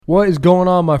What is going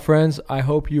on, my friends? I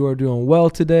hope you are doing well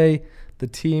today. The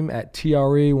team at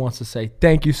TRE wants to say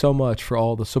thank you so much for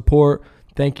all the support.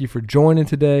 Thank you for joining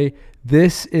today.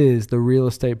 This is the Real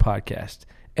Estate Podcast,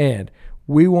 and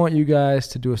we want you guys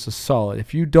to do us a solid.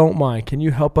 If you don't mind, can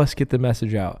you help us get the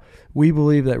message out? We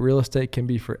believe that real estate can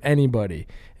be for anybody,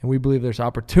 and we believe there's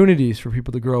opportunities for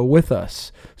people to grow with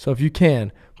us. So if you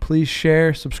can, please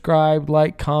share, subscribe,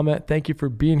 like, comment. Thank you for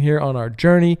being here on our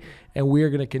journey, and we are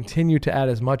going to continue to add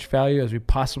as much value as we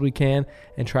possibly can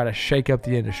and try to shake up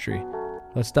the industry.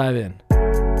 Let's dive in.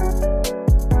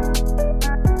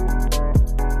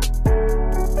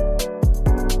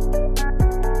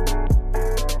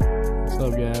 What's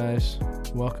up, guys?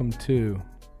 Welcome to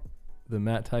the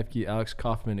Matt Teifke, Alex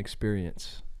Kaufman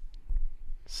experience.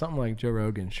 Something like Joe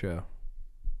Rogan's show.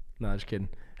 No, just kidding.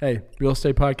 Hey, Real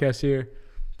Estate Podcast here.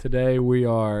 Today we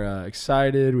are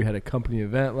excited. We had a company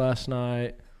event last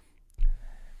night.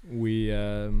 We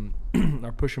are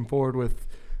pushing forward with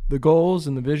the goals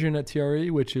and the vision at TRE,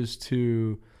 which is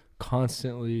to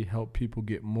constantly help people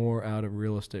get more out of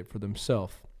real estate for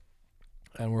themselves.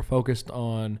 And we're focused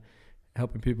on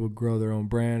helping people grow their own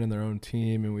brand and their own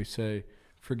team. And we say,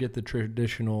 forget the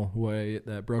traditional way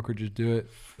that brokerages do it.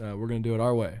 We're going to do it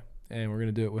our way. And we're going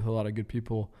to do it with a lot of good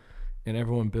people and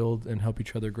everyone build and help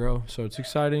each other grow. So it's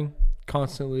exciting,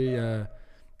 constantly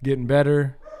getting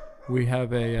better. We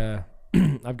have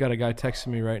I've got a guy texting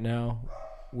me right now,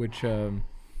 which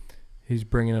he's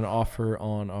bringing an offer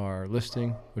on our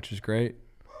listing, which is great.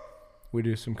 We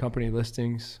do some company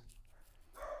listings,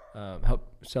 help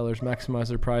sellers maximize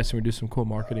their price, and we do some cool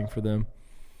marketing for them.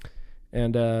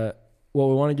 And what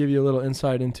we want to give you a little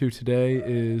insight into today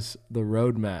is the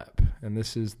roadmap. And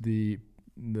this is the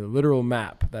literal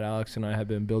map that Alex and I have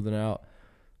been building out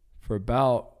for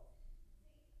about,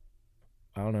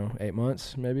 8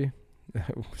 months maybe,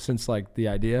 since like the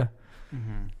idea.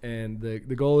 Mm-hmm. And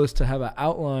the goal is to have an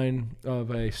outline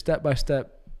of a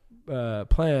step-by-step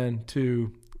plan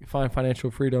to find financial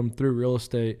freedom through real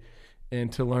estate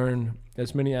and to learn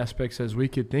as many aspects as we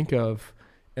could think of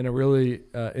in a really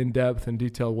in-depth and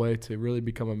detailed way to really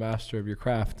become a master of your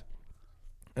craft.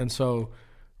 And so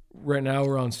right now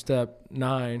we're on step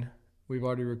 9. We've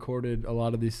already recorded a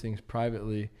lot of these things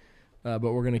privately, but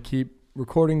we're going to keep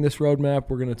recording this roadmap.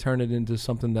 We're going to turn it into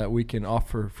something that we can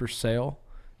offer for sale.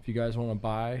 If you guys want to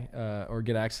buy or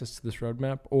get access to this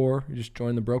roadmap, or you just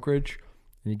join the brokerage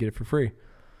and you get it for free.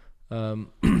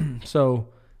 So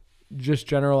just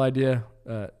general idea,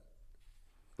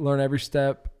 learn every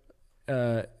step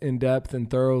in depth and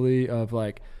thoroughly of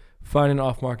like finding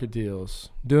off-market deals,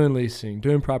 doing leasing,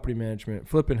 doing property management,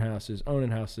 flipping houses, owning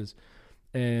houses,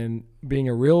 and being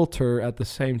a realtor at the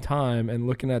same time and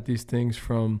looking at these things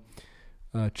from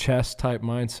chess type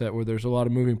mindset where there's a lot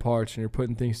of moving parts and you're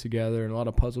putting things together and a lot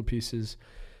of puzzle pieces.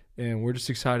 And we're just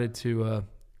excited to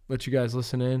let you guys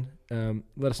listen in.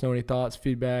 Let us know any thoughts,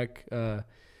 feedback. We're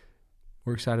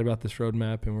excited about this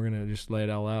roadmap and we're going to just lay it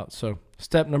all out. So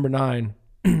step number 9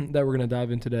 that we're going to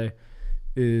dive in today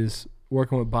is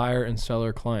working with buyer and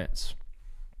seller clients.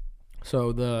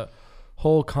 So the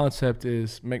whole concept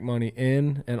is make money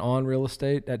in and on real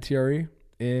estate at TRE.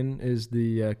 In is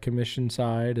the commission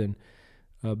side and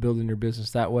building your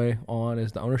business that way. On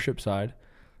is the ownership side.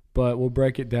 But we'll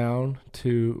break it down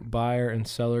to buyer and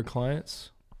seller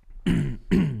clients.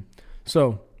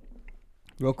 So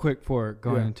real quick before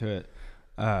going into it.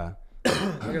 I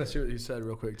got to see what you said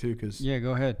real quick too, because yeah,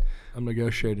 go ahead. I'm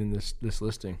negotiating this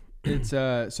listing. It's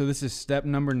so this is step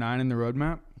number 9 in the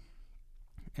roadmap.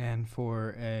 And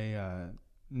for a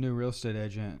new real estate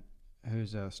agent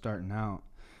who's starting out,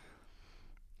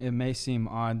 it may seem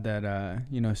odd that,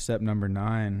 step number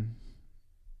 9,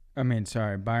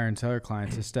 buyer and seller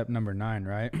clients is step number 9,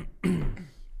 right?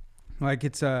 Like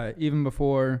it's even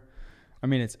before,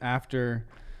 it's after,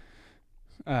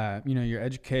 your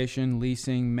education,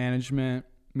 leasing, management,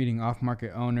 meeting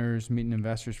off-market owners, meeting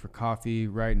investors for coffee,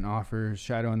 writing offers,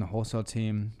 shadowing the wholesale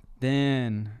team.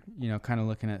 Then, kind of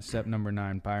looking at step number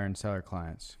 9, buyer and seller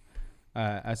clients,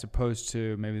 as opposed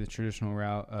to maybe the traditional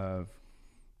route of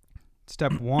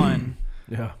step 1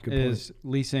 is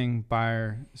leasing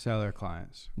buyer seller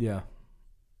clients. Yeah.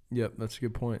 Yep, that's a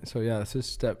good point. So yeah, this is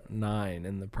step 9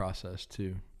 in the process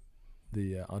to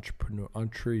the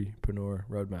enTREpreneur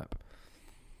roadmap.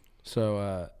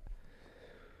 So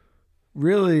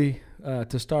really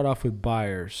to start off with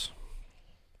buyers,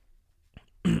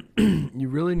 you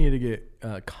really need to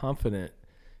get confident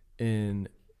in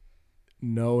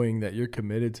knowing that you're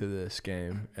committed to this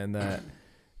game and that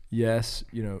yes,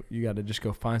 you got to just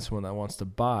go find someone that wants to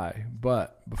buy.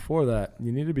 But before that,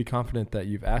 you need to be confident that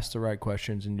you've asked the right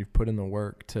questions and you've put in the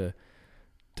work to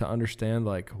to understand,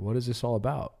 like, what is this all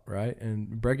about, right?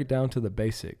 And break it down to the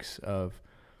basics of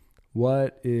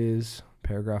what is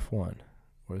paragraph 1,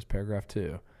 what is paragraph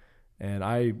 2. And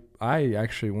I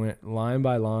actually went line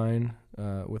by line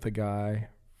with a guy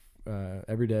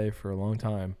every day for a long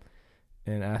time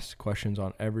and asked questions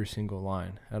on every single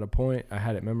line. At a point, I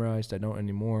had it memorized. I don't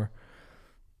anymore,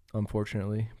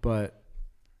 unfortunately. But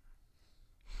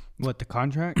what, the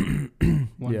contract? 1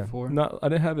 to 4? Not, I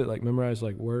didn't have it like memorized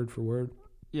like word for word.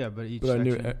 Yeah, but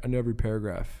section. I knew every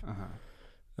paragraph.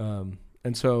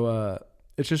 And so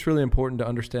it's just really important to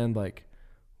understand, like,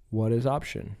 what is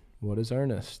option, what is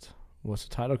earnest, what's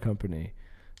the title company,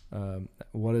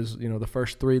 what is, the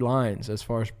first 3 lines as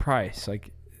far as price.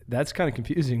 Like, that's kind of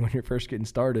confusing when you're first getting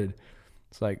started.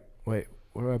 It's like, wait,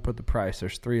 where do I put the price?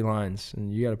 There's 3 lines,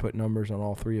 and you got to put numbers on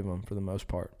all 3 of them for the most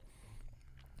part.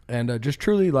 And just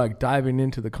truly, like, diving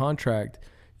into the contract,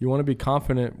 you want to be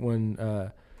confident when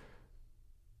the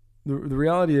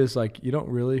reality is, like, you don't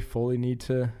really fully need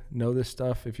to know this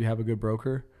stuff if you have a good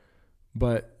broker,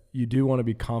 but you do want to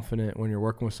be confident when you're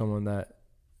working with someone that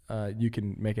you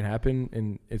can make it happen,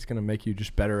 and it's going to make you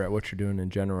just better at what you're doing in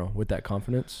general with that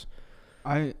confidence.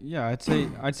 I'd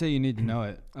say you need to know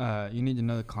it. You need to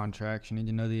know the contracts. You need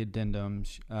to know the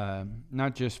addendums,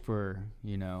 not just for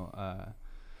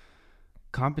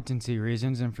competency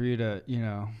reasons and for you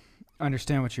to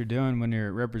understand what you're doing when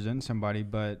you're representing somebody,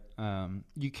 but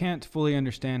you can't fully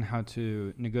understand how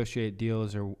to negotiate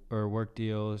deals or work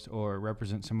deals or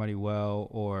represent somebody well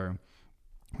or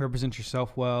represent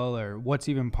yourself well, or what's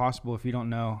even possible if you don't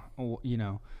know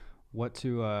what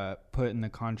to put in the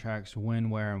contracts, when,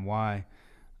 where, and why,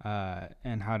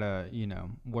 and how to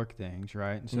work things,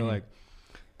 right? And so like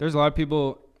there's a lot of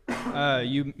people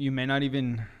you may not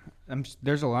even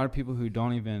there's a lot of people who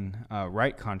don't even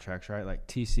write contracts, right? Like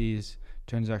TCs,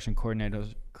 transaction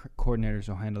coordinators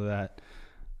will handle that.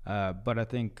 But I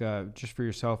think just for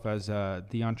yourself as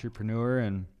the entrepreneur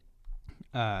and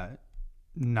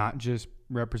not just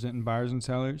representing buyers and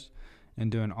sellers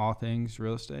and doing all things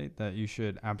real estate, that you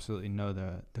should absolutely know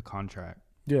the contract.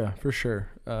 Yeah, for sure.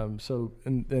 So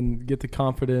and get the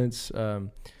confidence.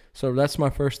 So that's my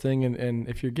first thing. And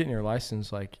if you're getting your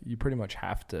license, like, you pretty much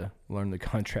have to learn the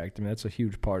contract. I mean, that's a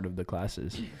huge part of the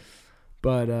classes.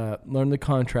 But learn the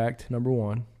contract, number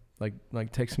 1.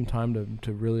 Like take some time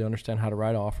to really understand how to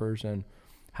write offers and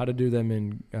how to do them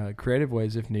in creative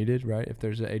ways if needed, right? If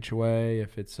there's a HOA,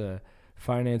 if it's a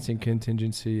financing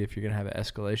contingency, if you're going to have an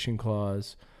escalation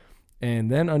clause. And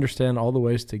then understand all the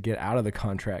ways to get out of the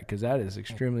contract, because that is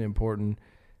extremely important.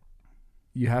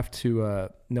 You have to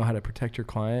know how to protect your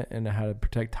client and how to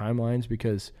protect timelines,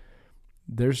 because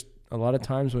there's a lot of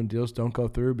times when deals don't go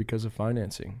through because of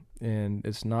financing, and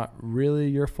it's not really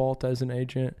your fault as an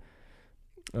agent.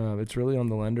 It's really on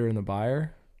the lender and the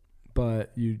buyer,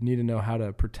 but you need to know how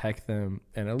to protect them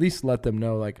and at least let them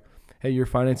know, like, hey, your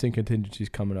financing contingency is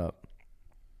coming up,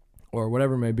 or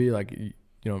whatever it may be. Like,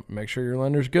 make sure your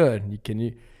lender's good.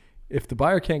 If the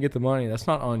buyer can't get the money, that's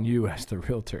not on you as the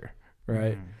realtor,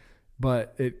 right?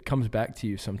 But it comes back to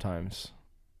you sometimes,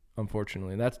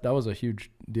 unfortunately. That was a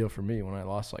huge deal for me when I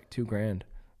lost like $2,000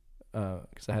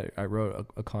 because I wrote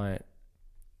a client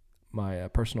my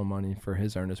personal money for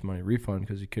his earnest money refund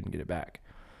because he couldn't get it back.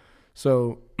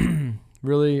 So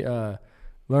really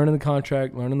learning the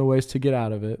contract, learning the ways to get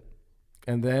out of it,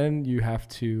 and then you have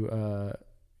to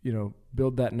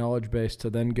build that knowledge base to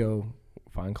then go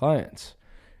find clients.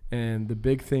 And the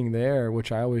big thing there,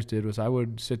 which I always did, was I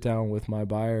would sit down with my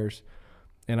buyers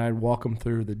and I'd walk them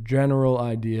through the general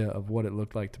idea of what it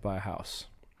looked like to buy a house.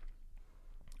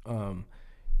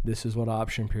 This is what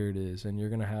option period is, and you're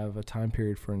going to have a time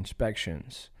period for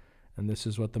inspections, and this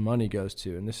is what the money goes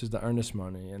to, and this is the earnest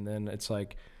money. And then it's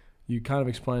like you kind of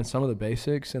explain some of the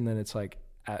basics, and then it's like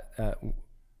at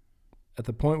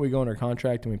the point we go under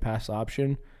contract and we pass the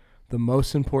option, the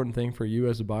most important thing for you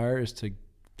as a buyer is to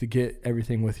get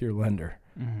everything with your lender,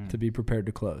 to be prepared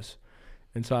to close.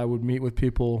 And so I would meet with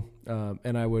people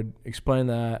and I would explain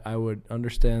that. I would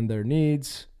understand their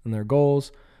needs and their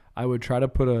goals. I would try to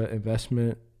put an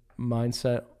investment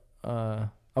mindset.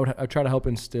 I'd try to help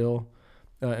instill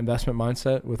investment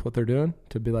mindset with what they're doing,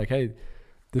 to be like, hey,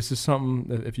 this is something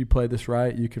that if you play this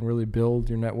right, you can really build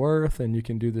your net worth, and you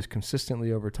can do this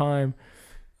consistently over time.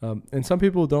 And some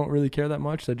people don't really care that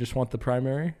much. They just want the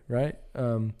primary, right?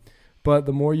 But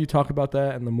the more you talk about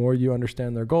that and the more you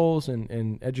understand their goals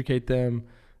and educate them,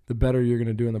 the better you're going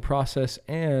to do in the process.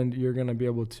 And you're going to be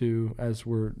able to, as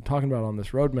we're talking about on this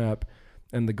roadmap,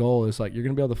 and the goal is like, you're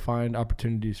going to be able to find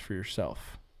opportunities for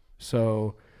yourself.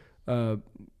 So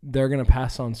they're going to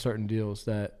pass on certain deals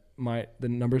that the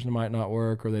numbers might not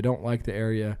work, or they don't like the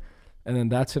area. And then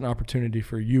that's an opportunity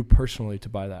for you personally to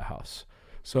buy that house.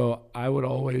 So I would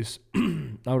always try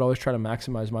to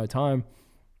maximize my time.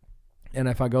 And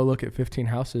if I go look at 15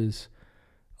 houses,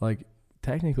 like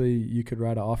technically you could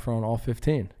write an offer on all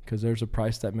 15 because there's a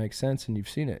price that makes sense and you've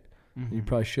seen it. Mm-hmm. You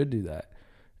probably should do that.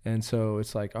 And so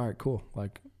it's like, all right, cool.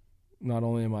 Like not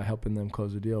only am I helping them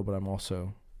close a deal, but I'm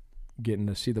also getting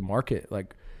to see the market.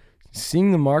 Like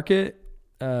seeing the market,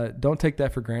 don't take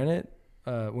that for granted.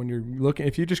 When you're looking,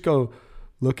 if you just go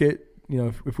look at,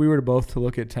 if we were to both to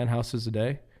look at 10 houses a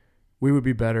day, we would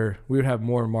be better. We would have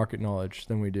more market knowledge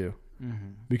than we do.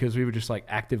 Mm-hmm. Because we would just like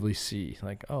actively see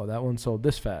like, oh, that one sold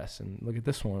this fast and look at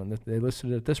this one and they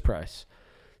listed it at this price.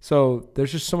 So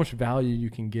there's just so much value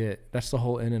you can get. That's the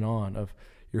whole in and on of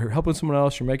you're helping someone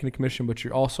else, you're making a commission, but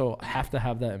you also have to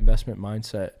have that investment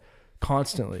mindset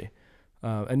constantly.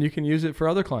 And you can use it for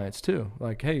other clients too.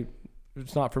 Like, hey,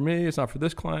 it's not for me, it's not for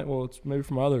this client. Well, it's maybe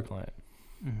for my other client.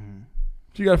 Mm-hmm.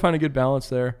 So you got to find a good balance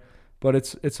there. But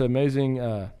it's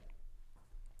amazing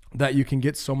that you can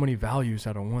get so many values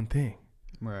out of one thing.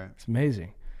 Right. It's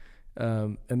amazing.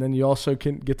 And then you also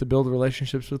can get to build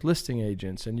relationships with listing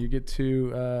agents, and you get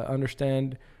to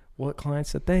understand what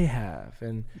clients that they have.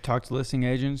 And talk to listing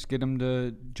agents, get them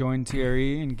to join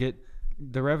TRE and get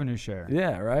the revenue share.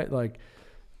 Yeah, right? Like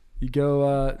you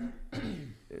go,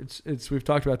 we've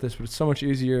talked about this, but it's so much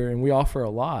easier, and we offer a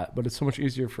lot, but it's so much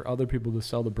easier for other people to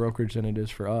sell the brokerage than it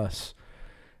is for us.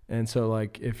 And so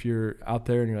like if you're out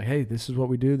there and you're like, hey, this is what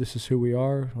we do, this is who we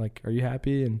are, like, are you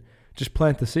happy? And just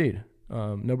plant the seed.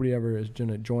 Nobody ever is going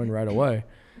to join right away.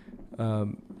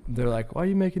 They're like, why are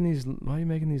you making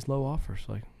these low offers?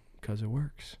 Like, because it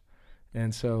works.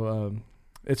 And so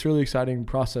it's really exciting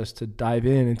process to dive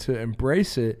in and to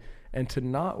embrace it and to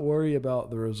not worry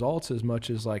about the results as much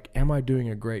as like, am I doing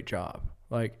a great job?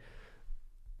 Like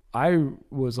I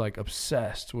was like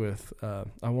obsessed with,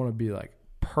 I want to be like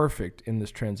perfect in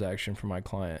this transaction for my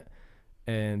client,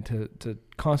 and to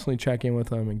constantly check in with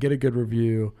them and get a good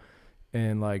review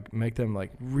and like make them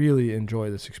like really enjoy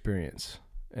this experience.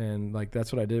 And like,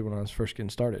 that's what I did when I was first getting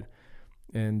started.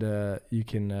 And you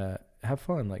can have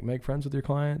fun, like make friends with your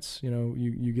clients.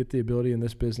 You get the ability in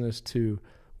this business to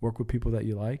work with people that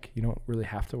you like. You don't really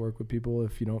have to work with people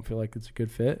if you don't feel like it's a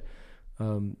good fit,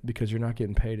 because you're not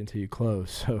getting paid until you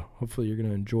close. So hopefully you're going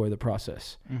to enjoy the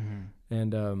process. Mm-hmm.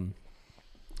 And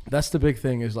that's the big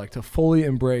thing, is like to fully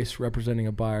embrace representing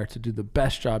a buyer, to do the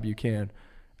best job you can.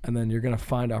 And then you're going to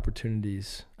find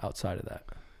opportunities outside of that.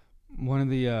 One of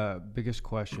the biggest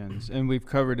questions, and we've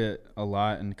covered it a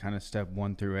lot in kind of step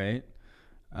 1 through 8,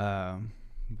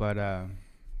 but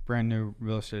brand new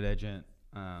real estate agent,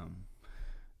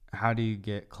 how do you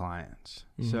get clients?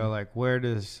 Mm-hmm. So like, where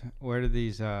do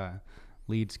these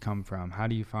leads come from? How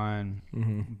do you find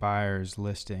buyers,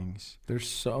 listings? There's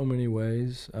so many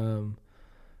ways.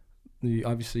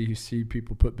 Obviously you see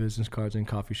people put business cards in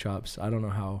coffee shops. I don't know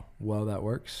how well that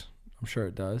works. I'm sure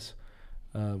it does.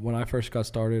 When I first got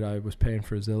started, I was paying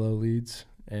for Zillow leads,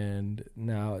 and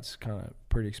now it's kind of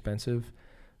pretty expensive.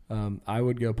 I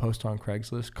would go post on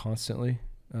Craigslist constantly.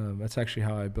 That's actually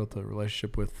how I built a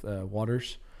relationship with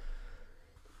Waters.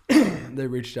 They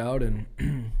reached out and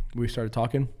we started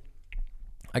talking.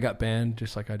 I got banned,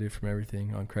 just like I do, from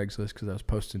everything on Craigslist because I was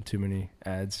posting too many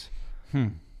ads.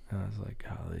 And I was like,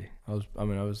 golly. I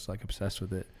was like obsessed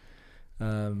with it.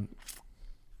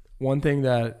 One thing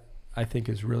that I think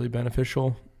is really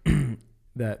beneficial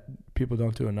that people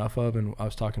don't do enough of, and I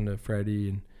was talking to Freddie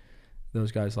and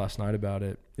those guys last night about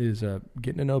it, is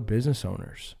getting to know business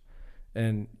owners.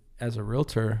 And as a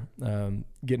realtor,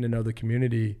 getting to know the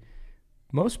community,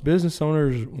 most business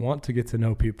owners want to get to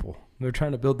know people. They're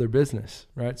trying to build their business,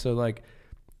 right? So like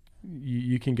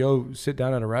you can go sit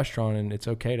down at a restaurant and it's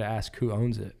okay to ask who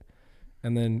owns it,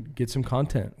 and then get some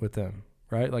content with them,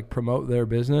 right? Like promote their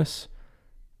business,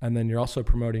 and then you're also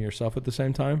promoting yourself at the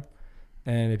same time.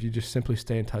 And if you just simply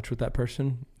stay in touch with that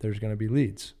person, there's going to be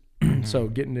leads. So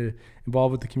getting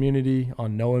involved with the community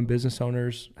on knowing business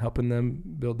owners, helping them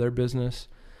build their business.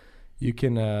 You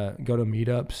can go to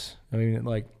meetups. I mean,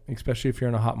 like, especially if you're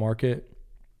in a hot market,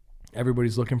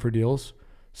 everybody's looking for deals.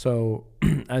 So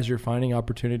as you're finding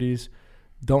opportunities,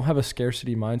 don't have a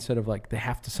scarcity mindset of like, they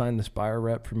have to sign this buyer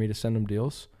rep for me to send them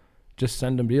deals. Just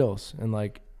send them deals. And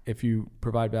like, if you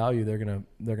provide value, they're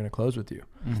gonna close with you.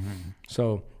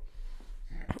 So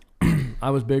I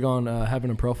was big on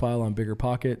having a profile on Bigger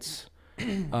Pockets.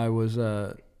 I was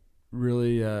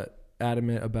really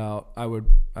adamant about I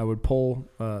would pull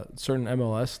certain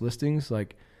MLS listings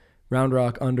like Round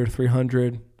Rock under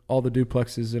 300, all the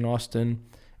duplexes in Austin,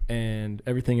 and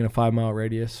everything in a 5-mile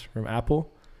radius from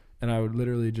Apple. And I would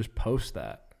literally just post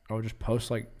that. I would just post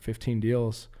like 15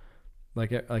 deals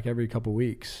like every couple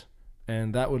weeks.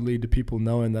 And that would lead to people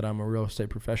knowing that I'm a real estate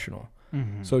professional.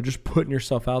 Mm-hmm. So just putting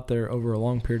yourself out there over a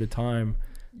long period of time,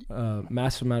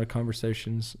 massive amount of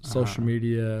conversations, social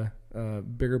media,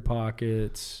 bigger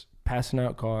pockets, passing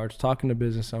out cards, talking to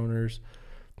business owners,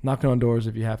 knocking on doors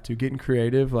if you have to, getting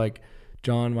creative like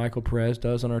Michael Perez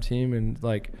does on our team, and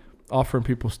like offering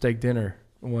people steak dinner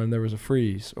when there was a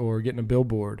freeze or getting a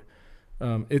billboard.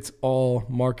 It's all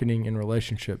marketing and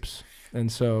relationships.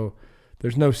 And so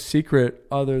there's no secret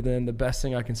other than the best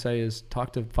thing I can say is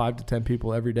talk to 5 to 10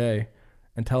 people every day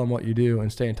and tell them what you do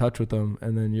and stay in touch with them.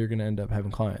 And then you're going to end up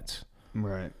having clients.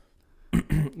 Right.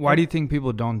 Why do you think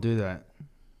people don't do that?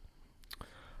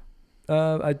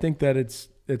 I think that it's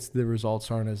the results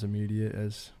aren't as immediate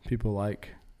as people like.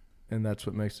 And that's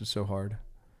what makes it so hard.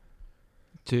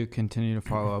 To continue to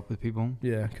follow up with people?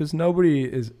 Yeah. Because nobody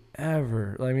is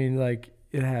ever, I mean, like,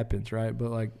 it happens, right?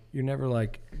 But like, you're never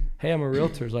like, hey, I'm a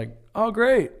realtor. It's like, oh,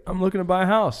 great, I'm looking to buy a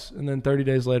house. And then 30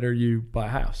 days later, you buy a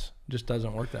house. It just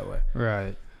doesn't work that way.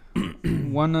 Right.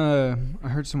 I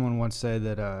heard someone once say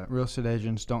that real estate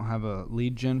agents don't have a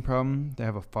lead gen problem. They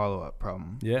have a follow-up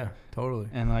problem. Yeah, totally.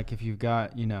 And like if you've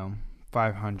got,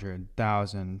 500,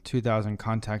 1,000, 2,000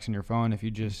 contacts in your phone, if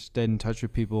you just stayed in touch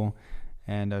with people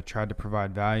and tried to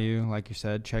provide value, like you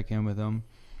said, check in with them,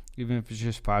 even if it's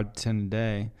just 5 to 10 a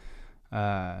day,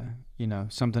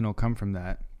 something will come from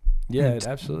that. Yeah, it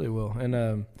absolutely will.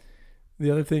 And the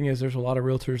other thing is there's a lot of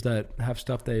realtors that have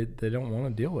stuff they don't want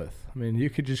to deal with. I mean, you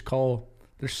could just call,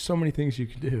 there's so many things you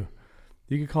could do.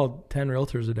 You could call 10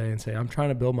 realtors a day and say, I'm trying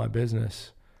to build my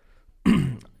business.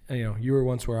 And, you were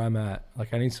once where I'm at.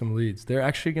 Like, I need some leads. They're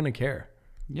actually going to care.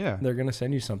 Yeah. They're going to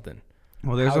send you something.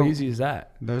 Well, how easy is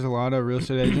that? There's a lot of real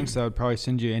estate agents that would probably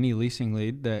send you any leasing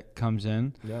lead that comes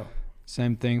in. Yeah.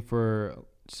 Same thing for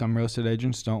some real estate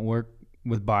agents don't work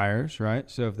with buyers, right?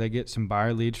 So if they get some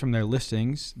buyer leads from their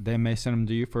listings, they may send them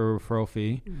to you for a referral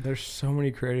fee. There's so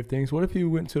many creative things. What if you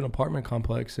went to an apartment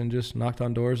complex and just knocked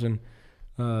on doors and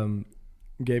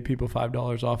gave people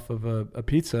 $5 off of a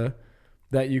pizza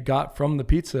that you got from the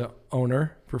pizza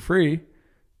owner for free,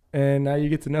 and now you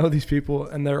get to know these people,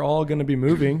 and they're all going to be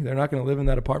moving. They're not going to live in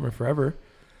that apartment forever.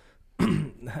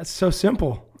 That's so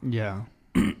simple. Yeah.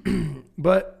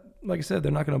 But like I said,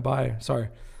 they're not going to buy. Sorry.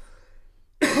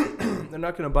 They're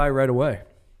not going to buy right away.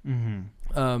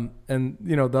 Mm-hmm. And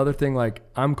the other thing, like,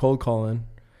 I'm cold calling,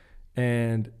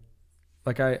 and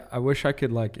like, I wish I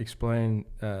could like explain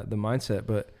the mindset,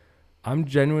 but I'm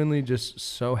genuinely just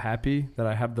so happy that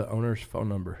I have the owner's phone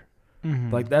number.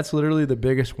 Mm-hmm. Like, that's literally the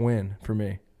biggest win for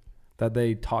me, that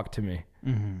they talk to me.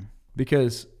 Mm-hmm.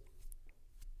 Because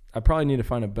I probably need to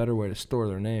find a better way to store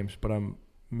their names, but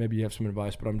maybe you have some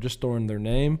advice, but I'm just storing their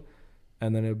name,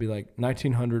 and then it'll be like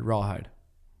 1900 Rawhide.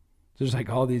 There's like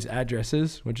all these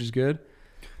addresses, which is good.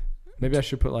 Maybe I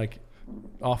should put like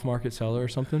off-market seller or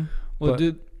something. Well,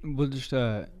 we'll just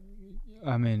throw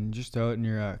it in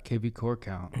your KV core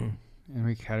count and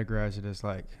recategorize it as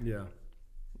like.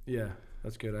 Yeah,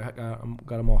 that's good. I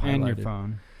got them all highlighted. And your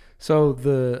phone. So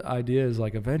the idea is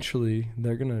like eventually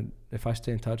they're gonna, if I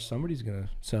stay in touch, somebody's gonna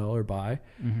sell or buy.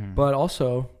 Mm-hmm. But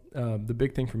also the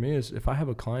big thing for me is if I have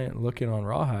a client looking on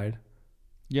Rawhide.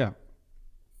 Yeah.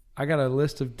 I got a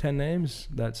list of 10 names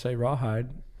that say Rawhide.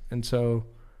 And so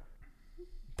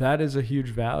that is a huge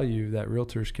value that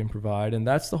realtors can provide. And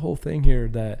that's the whole thing here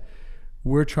that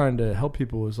we're trying to help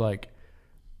people is like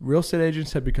real estate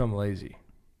agents have become lazy.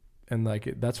 And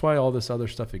like, that's why all this other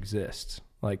stuff exists.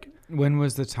 Like, when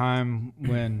was the time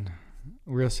when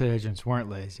real estate agents weren't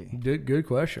lazy? Good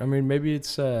question. I mean, maybe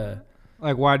it's,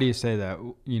 like, why do you say that?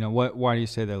 Why do you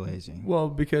say they're lazy? Well,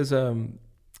 because,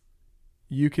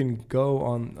 you can go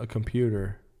on a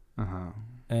computer,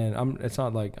 and it's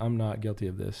not like I'm not guilty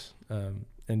of this.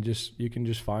 And you can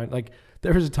just find, like,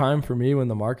 there was a time for me when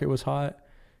the market was hot,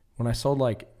 when I sold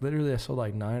I sold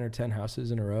like 9 or 10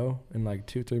 houses in a row in like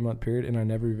 2-3 month period, and I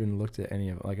never even looked at any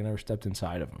of it. Like, I never stepped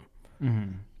inside of them.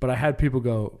 Mm-hmm. But I had people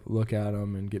go look at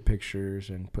them and get pictures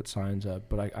and put signs up.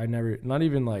 But I never, not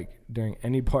even like during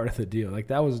any part of the deal. Like,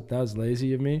 that was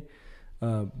lazy of me.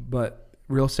 But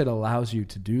real estate allows you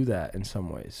to do that in some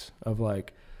ways of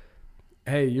like,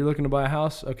 hey, you're looking to buy a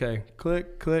house? Okay,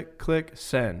 click, click, click,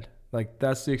 send. Like,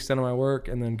 that's the extent of my work,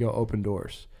 and then go open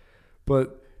doors.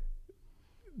 But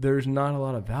there's not a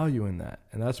lot of value in that.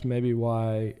 And that's maybe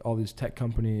why all these tech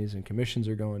companies and commissions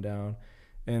are going down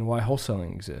and why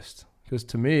wholesaling exists. Because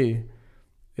to me,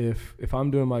 if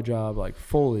I'm doing my job like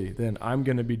fully, then I'm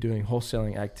going to be doing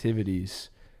wholesaling activities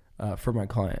for my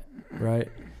client, right?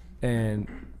 And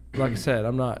like I said,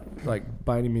 I'm not like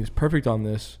by any means perfect on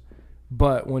this,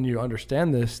 but when you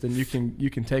understand this, then you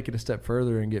can take it a step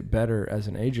further and get better as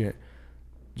an agent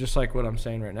just like what I'm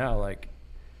saying right now, like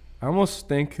I almost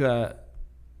think that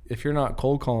if you're not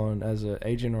cold calling as an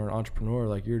agent or an entrepreneur,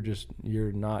 like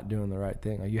you're not doing the right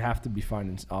thing. Like you have to be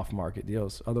finding off market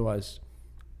deals. Otherwise,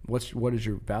 what is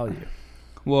your value?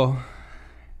 Well,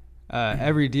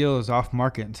 every deal is off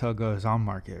market until it goes on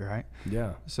market, right?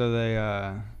 Yeah. So they,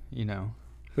 But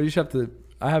you just have to.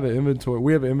 We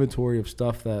have an inventory of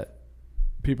stuff that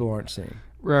people aren't seeing.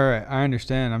 Right. I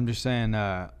understand. I'm just saying,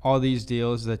 all these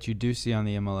deals that you do see on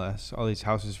the MLS, all these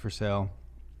houses for sale,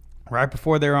 right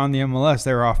before they're on the MLS,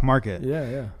 they're off market.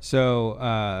 Yeah.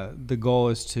 So the goal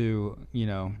is to,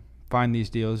 find these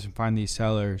deals and find these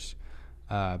sellers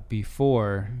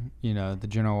before, the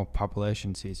general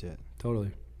population sees it. Totally.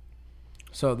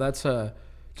 So that's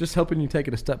just helping you take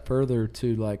it a step further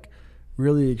to like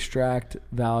really extract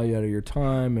value out of your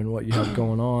time and what you have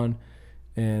going on.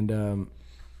 And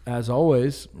as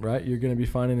always, right, you're going to be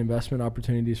finding investment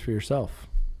opportunities for yourself.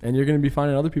 And you're going to be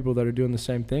finding other people that are doing the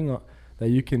same thing that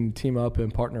you can team up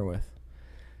and partner with.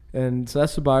 And so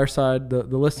that's the buyer side. The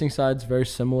listing side is very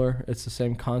similar. It's the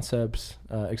same concepts,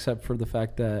 except for the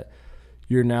fact that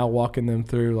you're now walking them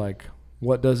through, like,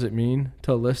 what does it mean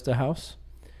to list a house?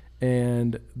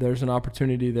 And there's an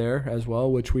opportunity there as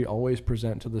well, which we always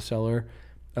present to the seller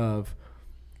of,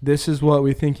 this is what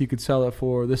we think you could sell it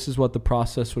for. This is what the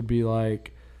process would be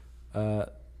like.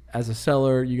 As a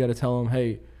seller, you got to tell them,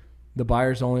 hey, the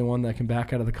buyer's the only one that can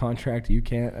back out of the contract. You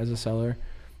can't as a seller.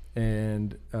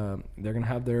 And they're going to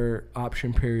have their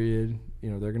option period.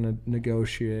 They're going to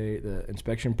negotiate. The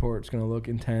inspection report's going to look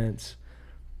intense.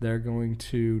 They're going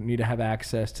to need to have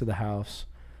access to the house.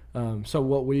 So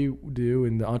what we do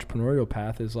in the entrepreneurial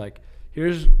path is like,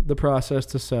 here's the process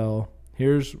to sell.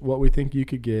 Here's what we think you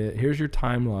could get. Here's your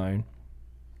timeline.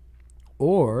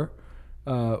 Or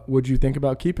would you think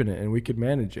about keeping it and we could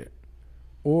manage it?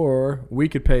 Or we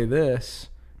could pay this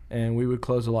and we would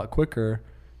close a lot quicker,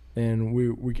 and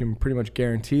we can pretty much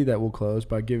guarantee that we'll close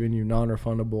by giving you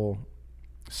non-refundable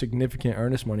significant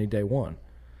earnest money day one.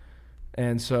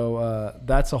 And so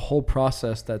that's a whole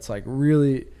process that's like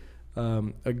really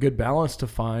a good balance to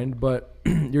find, but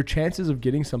your chances of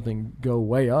getting something go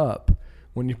way up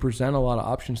when you present a lot of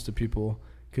options to people,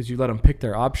 because you let them pick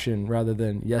their option rather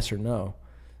than yes or no.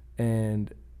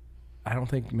 And I don't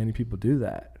think many people do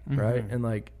that, right? And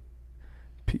like,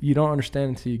 you don't understand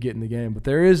until you get in the game, but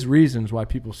there is reasons why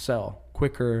people sell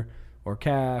quicker or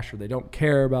cash, or they don't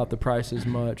care about the price as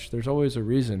much. There's always a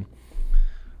reason.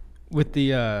 With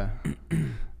the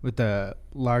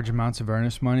large amounts of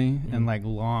earnest money and like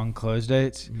long close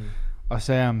dates, I'll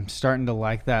say I'm starting to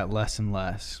like that less and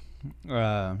less.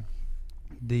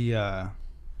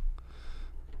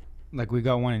 Like we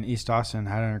got one in East Austin,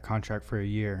 had it under contract for a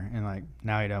year, and like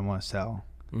now he doesn't want to sell.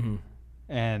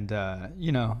 And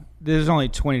there's only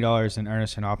 $20 in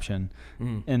earnest and option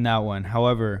in that one.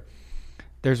 However,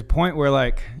 there's a point where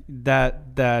like that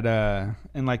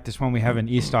and like this one we have in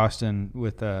East Austin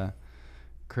with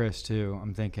Chris too,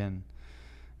 I'm thinking,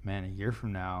 man, a year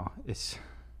from now it's,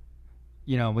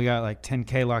 we got like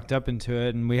 10K locked up into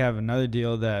it, and we have another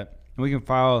deal that we can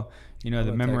file,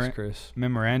 the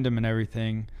memorandum and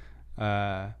everything.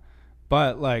 But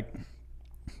like,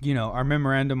 our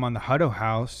memorandum on the Hutto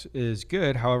house is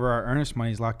good. However, our earnest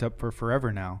money is locked up for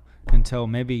forever now, until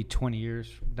maybe 20 years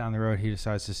down the road he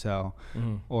decides to sell,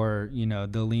 or,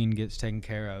 the lien gets taken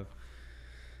care of.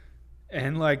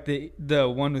 And like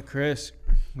the one with Chris,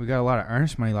 we got a lot of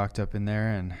earnest money locked up in there.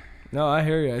 And no, I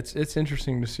hear you. It's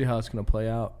interesting to see how it's going to play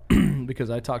out because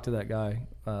I talked to that guy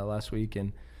last week,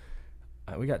 and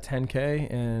we got 10K,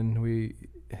 and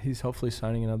he's hopefully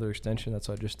signing another extension. That's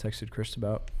what I just texted Chris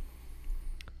about.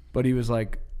 But he was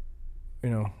like,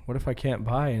 what if I can't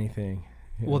buy anything?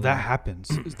 Well, that happens.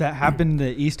 That happened the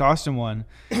East Austin one.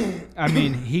 I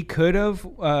mean, he could have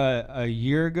a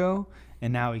year ago,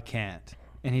 and now he can't.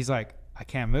 And he's like, I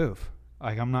can't move.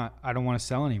 Like, I don't want to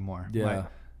sell anymore. Yeah. Like,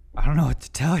 I don't know what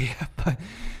to tell you, but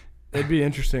it'd be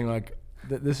interesting. Like,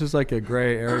 this is like a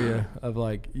gray area of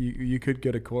like, you could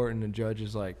go to court and the judge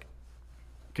is like,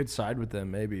 could side with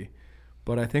them maybe.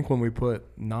 But I think when we put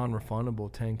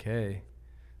non-refundable 10K,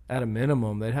 at a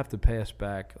minimum, they'd have to pay us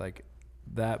back like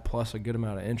that plus a good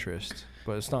amount of interest.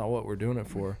 But it's not what we're doing it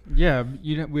for. Yeah,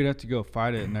 we'd have to go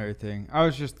fight it and everything. I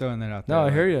was just throwing that out there. No,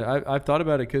 I hear you. I've thought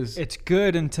about it because it's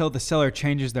good until the seller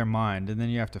changes their mind, and then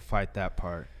you have to fight that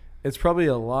part. It's probably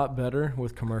a lot better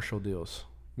with commercial deals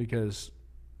because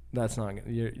that's not,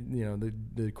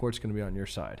 the court's going to be on your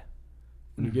side.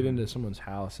 When you get into someone's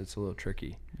house, it's a little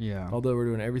tricky. Yeah. Although we're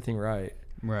doing everything right.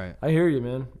 Right. I hear you,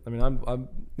 man. I mean,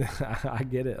 I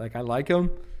get it. Like, I like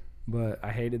them, but I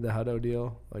hated the Hutto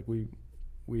deal. Like,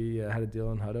 we had a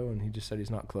deal in Hutto, and he just said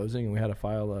he's not closing, and we had to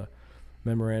file a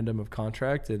memorandum of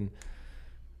contract, and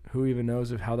who even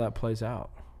knows how that plays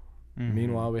out.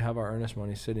 Meanwhile, we have our earnest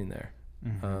money sitting there.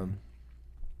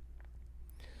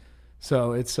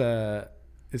 So it's going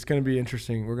to be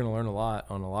interesting. We're going to learn a lot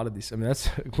on a lot of these. I mean,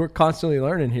 we're constantly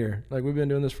learning here. Like, we've been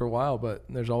doing this for a while, but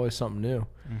there's always something new.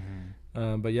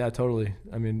 But yeah, totally.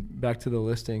 I mean, back to the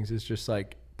listings, it's just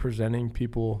like presenting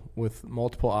people with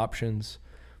multiple options.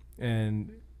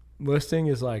 And listing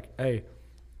is like, hey,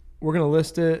 we're going to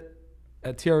list it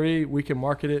at TRE. We can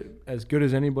market it as good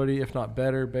as anybody, if not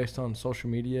better, based on social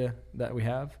media that we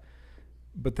have.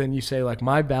 But then you say, like,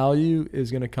 my value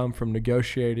is going to come from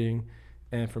negotiating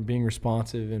and from being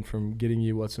responsive and from getting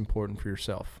you what's important for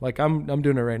yourself. Like, I'm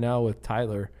doing it right now with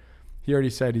Tyler. He already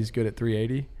said he's good at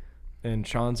 380, and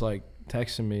Sean's like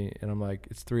texting me, and I'm like,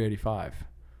 it's 385.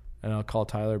 And I'll call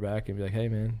Tyler back and be like, hey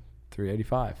man,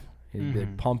 385. He'd be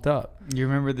pumped up. You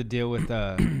remember the deal with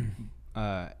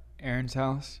Aaron's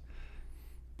house?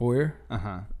 Boyer?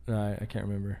 No, I can't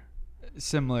remember.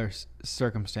 Similar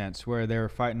circumstance where they were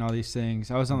fighting all these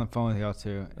things. I was on the phone with y'all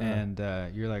too, and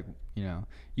you're like,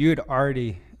 you had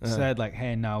already said like,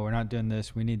 hey, no, we're not doing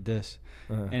this. We need this.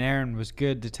 And Aaron was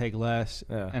good to take less,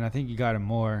 and I think you got him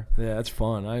more. Yeah, it's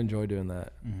fun. I enjoy doing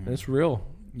that. It's real.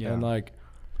 Yeah. And like,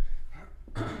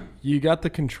 you got the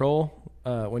control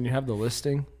when you have the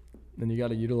listing, and you got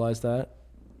to utilize that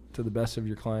to the best of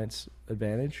your client's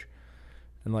advantage.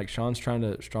 And like, Sean's trying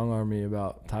to strong arm me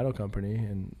about title company,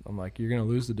 and I'm like, you're going to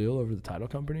lose the deal over the title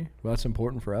company? Well, that's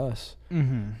important for us.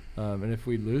 And if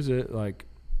we lose it, like,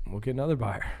 we'll get another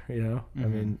buyer, I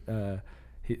mean,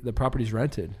 the property's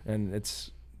rented, and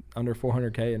it's under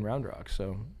 $400K in Round Rock,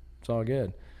 so it's all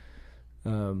good.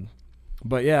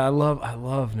 But yeah, I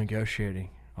love negotiating.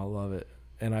 I love it.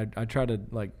 And I try to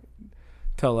like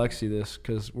tell Lexi this,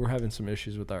 because we're having some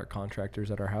issues with our contractors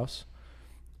at our house.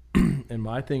 And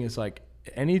my thing is like,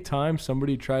 anytime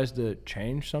somebody tries to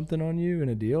change something on you in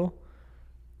a deal,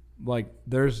 like,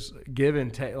 there's give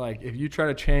and take. Like, if you try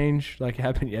to change, like it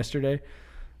happened yesterday,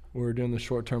 we were doing the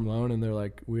short-term loan, and they're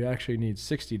like, we actually need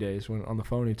 60 days. When on the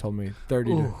phone, he told me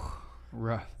 30 to...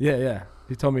 Rough. Yeah.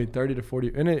 He told me 30 to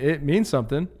 40. And it means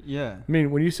something. Yeah. I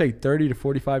mean, when you say 30 to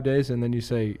 45 days and then you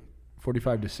say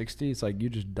 45 to 60, it's like you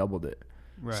just doubled it.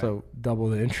 Right. So double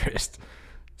the interest.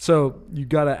 So you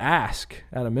got to ask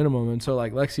at a minimum. And so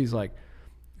like Lexi's like,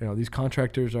 these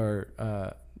contractors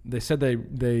are, they said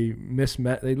they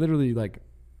literally like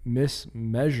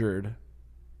mismeasured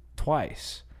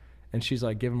twice. And she's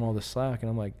like, give them all the slack. And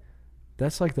I'm like,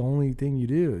 that's like the only thing you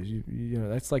do is you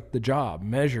that's like the job,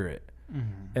 measure it.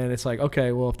 And it's like,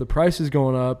 okay, well, if the price is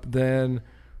going up, then,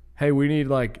 hey, we need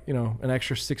like, an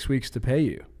extra 6 weeks to pay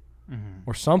you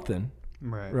or something.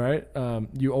 Right.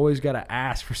 You always got to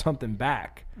ask for something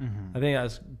back. I think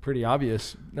that's pretty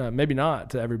obvious. Maybe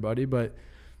not to everybody, but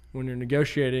when you're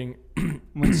negotiating,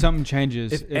 when something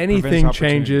changes, if anything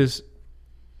changes,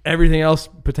 everything else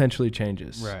potentially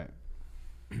changes. Right.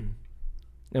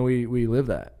 And we live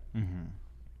that.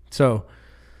 So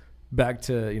back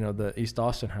to, the East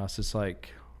Austin house, it's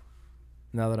like,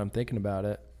 now that I'm thinking about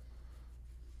it,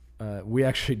 we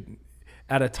actually,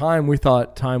 at a time, we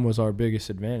thought time was our biggest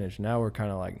advantage. Now we're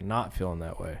kind of like not feeling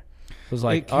that way. It was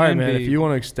like, all right, man, if you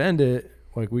want to extend it,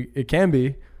 like it can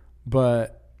be,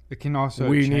 but it can also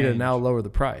we change. Need to now lower the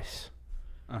price.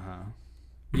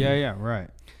 Yeah, right.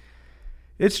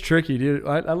 It's tricky, dude.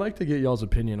 I'd like to get y'all's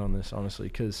opinion on this, honestly,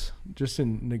 because just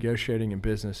in negotiating in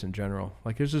business in general,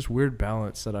 like, there's this weird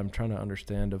balance that I'm trying to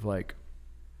understand of, like,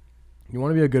 you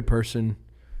want to be a good person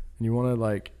and you want to,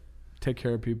 like, take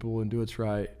care of people and do what's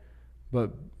right, but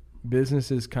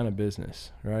business is kind of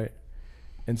business, right?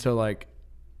 And so, like,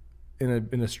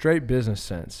 in a straight business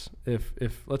sense, if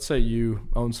let's say you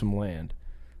own some land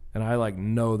and I, like,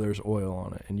 know there's oil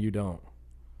on it and you don't,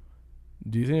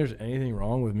 do you think there's anything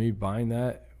wrong with me buying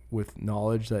that with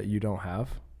knowledge that you don't have?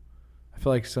 I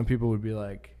feel like some people would be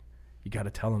like, you got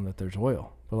to tell them that there's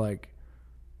oil. But, like,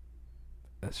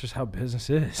 that's just how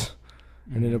business is.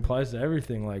 And it applies to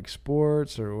everything, like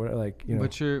sports or what, like,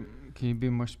 Can you be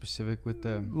more specific with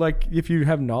the... Like, if you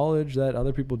have knowledge that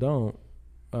other people don't,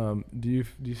 do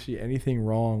you see anything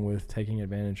wrong with taking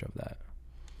advantage of that?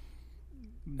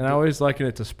 And I always liken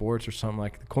it to sports or something,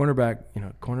 like the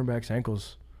cornerback's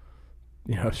ankles...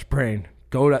 sprain,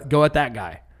 go at that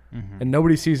guy. And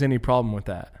nobody sees any problem with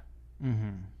that.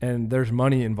 And there's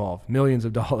money involved, millions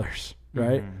of dollars,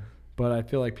 right? But I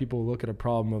feel like people look at a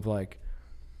problem of like,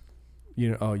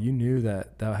 you knew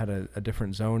that had a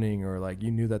different zoning, or like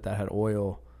you knew that had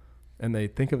oil, and they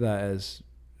think of that as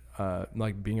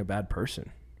like being a bad person.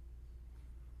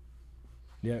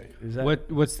 Yeah. Is that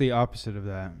What's the opposite of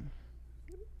that?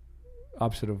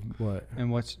 opposite of what?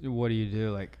 And what do you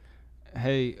do? Like,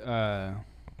 hey,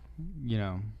 you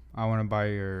know, I want to buy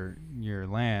your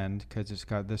land because it's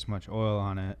got this much oil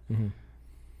on it, Mm-hmm.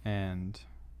 and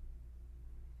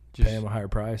Pay them a higher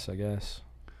price, I guess.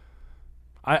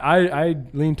 I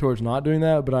lean towards not doing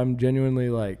that, but I'm genuinely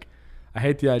like, I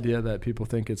hate the idea that people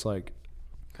think it's like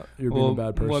you're being a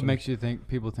bad person. What makes you think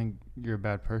people think you're a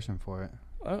bad person for it?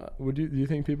 Do you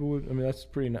think people would? I mean, that's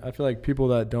pretty. I feel like people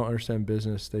that don't understand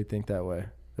business, they think that way.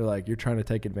 They're like, you're trying to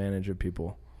take advantage of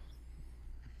people.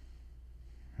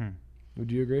 Would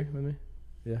you agree with me?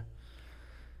 Yeah.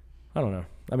 I don't know.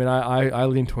 I mean, I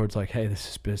lean towards like, hey, this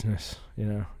is business. You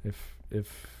know, if it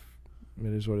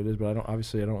is what it is, but I don't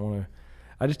want to.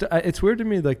 It's weird to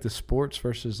me, like the sports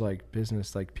versus like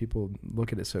business. Like people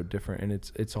look at it so different, and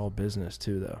it's all business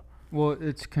too, though. Well,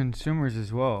 it's consumers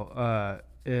as well.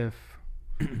 If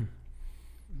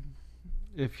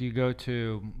you go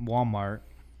to Walmart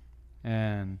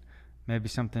and maybe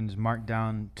something's marked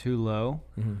down too low,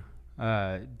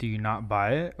 do you not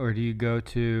buy it, or do you go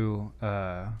to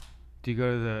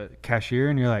the cashier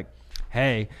and you're like,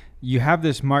 hey, you have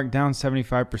this marked down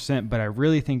 75%, but I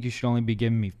really think you should only be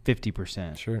giving me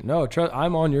 50%. Sure. No,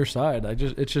 I'm on your side.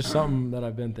 It's just something that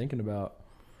I've been thinking about.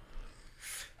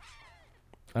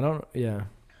 Yeah.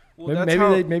 Well,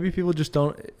 maybe people just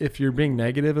don't. If you're being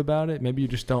negative about it, maybe you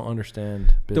just don't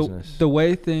understand business. The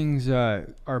way things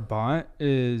are bought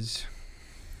is,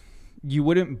 you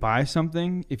wouldn't buy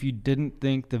something if you didn't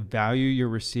think the value you're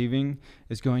receiving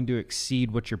is going to exceed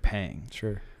what you're paying.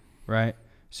 Sure. Right?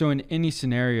 So in any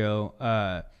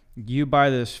scenario, you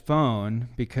buy this phone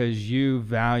because you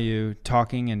value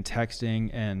talking and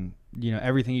texting and, you know,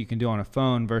 everything you can do on a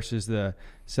phone versus the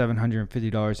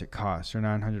 $750 it costs or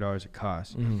 $900 it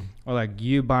costs. Mm-hmm. Or like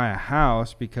you buy a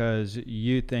house because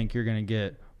you think you're going to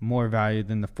get more value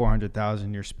than the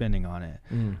 $400,000 you're spending on it.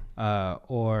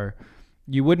 Or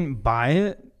you wouldn't buy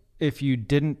it if you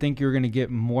didn't think you were going to get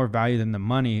more value than the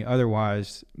money.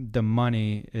 Otherwise, the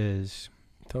money is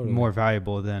more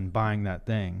valuable than buying that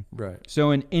thing. Right.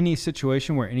 So in any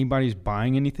situation where anybody's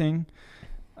buying anything,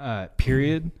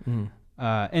 period,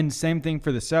 and same thing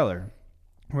for the seller,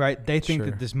 right? They think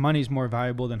that this money's more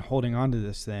valuable than holding on to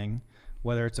this thing,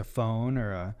 whether it's a phone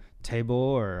or a table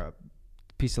or a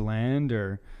piece of land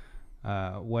or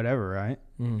whatever, right?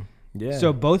 Yeah.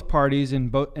 So both parties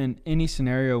in any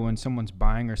scenario when someone's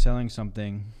buying or selling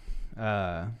something,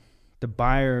 the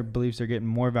buyer believes they're getting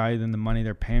more value than the money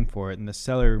they're paying for it, and the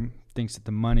seller thinks that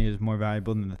the money is more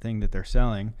valuable than the thing that they're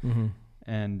selling.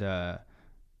 And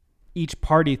each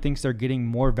party thinks they're getting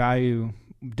more value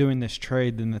doing this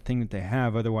trade than the thing that they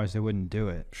have. Otherwise, they wouldn't do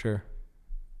it. Sure.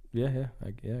 Yeah. I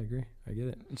agree. I get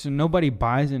it. So nobody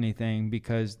buys anything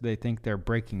because they think they're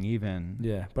breaking even.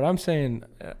 Yeah, but I'm just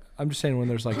saying when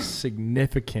there's like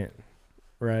significant,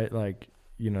 right? Like,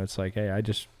 you know, it's like, hey, I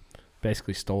just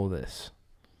basically stole this.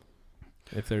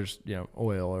 If there's, you know,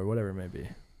 oil or whatever it may be.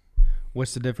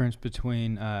 What's the difference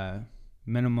between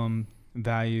minimum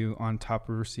value on top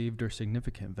of received or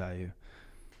significant value?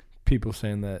 People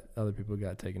saying that other people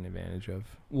got taken advantage of.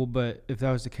 Well, but if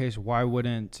that was the case, why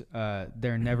wouldn't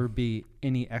there never be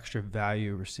any extra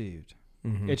value received?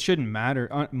 It shouldn't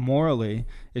matter. Morally,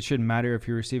 it shouldn't matter if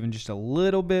you're receiving just a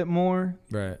little bit more,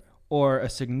 right, or a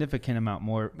significant amount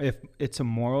more. If it's a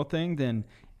moral thing, then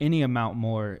any amount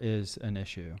more is an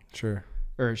issue. Sure.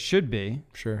 Or it should be.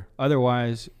 Sure.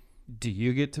 Otherwise, do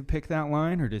you get to pick that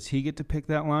line, or does he get to pick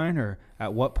that line? Or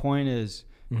at what point is,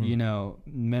 you know,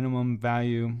 minimum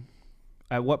value?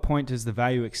 At what point does the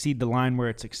value exceed the line where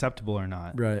it's acceptable or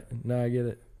not? Right. No, I get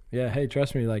it. Yeah. Hey,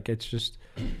 trust me. Like, it's just,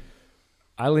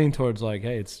 I lean towards like,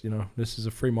 hey, it's, you know, this is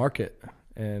a free market,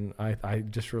 and I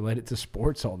just relate it to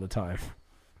sports all the time.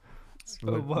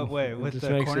 What way? With the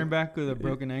cornerback with a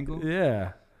broken ankle?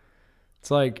 Yeah.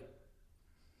 It's like,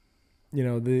 you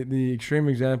know, the extreme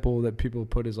example that people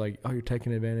put is like, oh, you're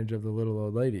taking advantage of the little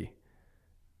old lady.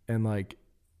 And like,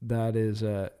 that is,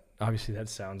 obviously that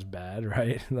sounds bad,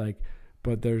 right? Like,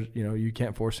 but there's, you know, you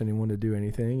can't force anyone to do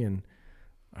anything. And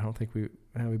I don't think we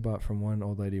bought from one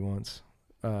old lady once.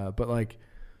 But like,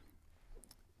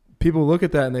 people look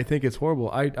at that and they think it's horrible.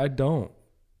 I don't,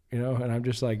 you know, and I'm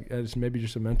just like, it's maybe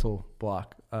just a mental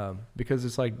block. Because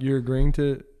it's like, you're agreeing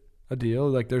to a deal,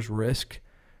 like there's risk.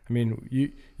 I mean,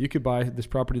 you could buy this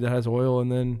property that has oil, and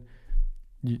then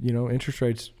you know, interest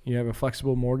rates, you have a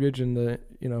flexible mortgage, and the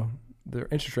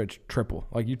interest rates triple.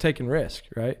 Like, you're taking risk,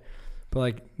 right? But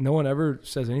like, no one ever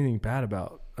says anything bad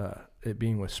about it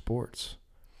being with sports.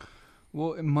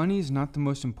 Well, money is not the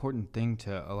most important thing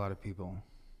to a lot of people.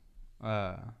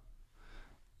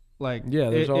 Like, Yeah,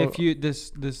 if you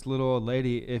this little old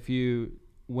lady, if you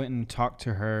went and talked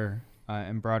to her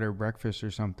and brought her breakfast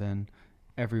or something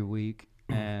every week,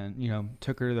 and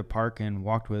took her to the park and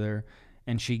walked with her,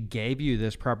 and she gave you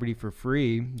this property for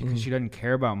free because she doesn't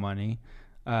care about money,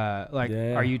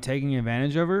 are you taking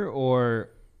advantage of her, or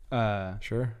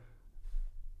sure,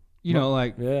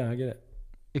 I get it.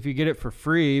 If you get it for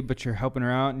free but you're helping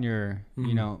her out and you're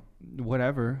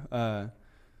whatever,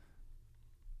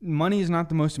 money is not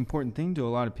the most important thing to a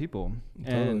lot of people.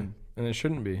 Totally. And it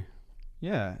shouldn't be.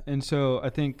 Yeah. And so I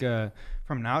think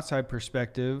from an outside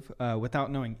perspective,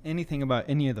 without knowing anything about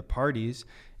any of the parties,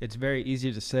 it's very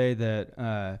easy to say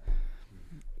that,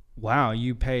 wow,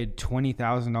 you paid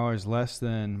 $20,000 less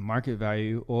than market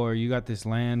value, or you got this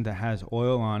land that has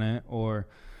oil on it, or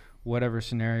whatever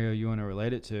scenario you want to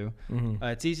relate it to.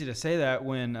 It's easy to say that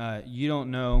when you don't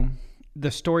know the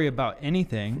story about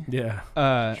anything. Yeah,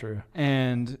 true.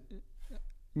 And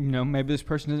maybe this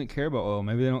person doesn't care about oil.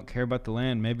 Maybe they don't care about the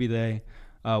land. Maybe they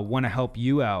want to help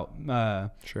you out.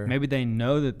 Sure. Maybe they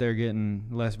know that they're getting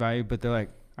less value, but they're like,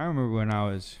 I remember when I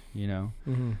was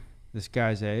this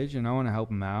guy's age, and I want to help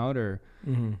him out. Or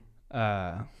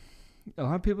a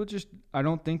lot of people I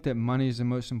don't think that money is the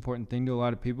most important thing to a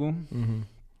lot of people.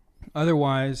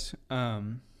 Otherwise,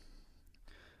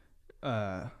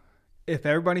 if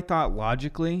everybody thought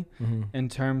logically in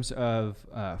terms of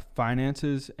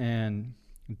finances and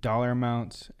dollar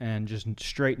amounts and just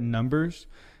straight numbers,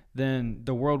 then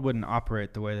the world wouldn't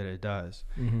operate the way that it does.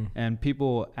 And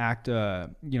people act,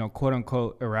 quote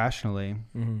unquote, irrationally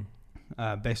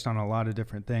based on a lot of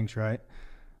different things, right?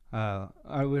 We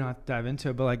don't have to dive into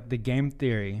it, but like the game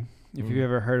theory, if you've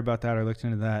ever heard about that or looked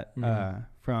into that,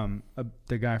 from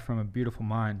the guy from A Beautiful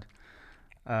Mind,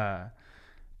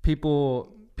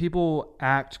 people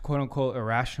act, quote unquote,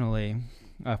 irrationally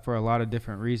for a lot of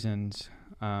different reasons,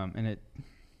 and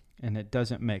it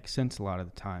doesn't make sense a lot of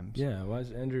the times. Yeah, why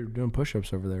is Andrew doing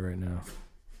push-ups over there right now?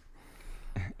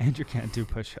 Andrew can't do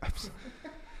push-ups.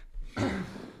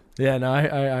 Yeah, no,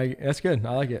 I that's good.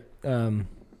 I like it.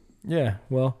 Yeah,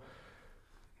 well,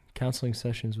 counseling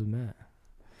sessions with Matt.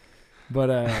 But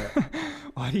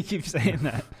why do you keep saying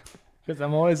that? Because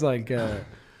I'm always like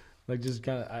just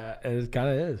kind of, it kind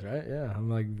of is, right? Yeah, I'm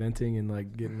like venting and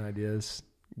like getting ideas,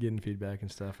 getting feedback and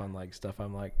stuff on like stuff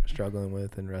I'm like struggling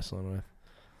with and wrestling with.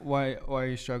 Why are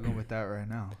you struggling with that right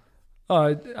now?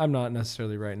 Oh, I'm not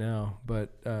necessarily right now,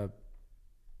 but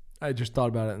I just thought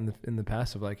about it in the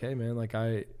past of like, hey man, like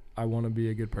I want to be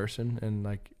a good person, and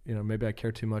like, maybe I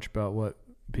care too much about what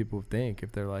people think.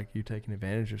 If they're like, you taking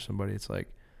advantage of somebody, it's like,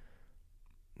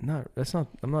 I'm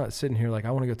not sitting here like I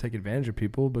want to go take advantage of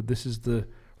people, but this is the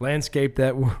landscape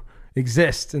that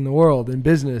exists in the world, in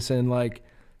business, and like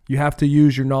you have to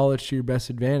use your knowledge to your best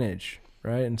advantage,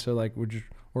 right? And so like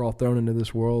we're all thrown into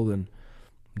this world, and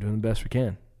we're doing the best we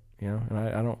can, and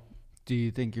I don't. Do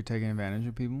you think you're taking advantage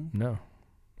of people? No,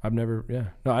 I've never. Yeah,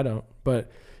 no, I don't.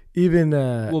 But even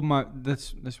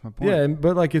that's my point. Yeah,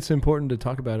 but like it's important to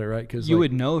talk about it, right? Because you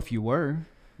would know if you were,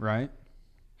 right?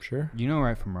 Sure. You know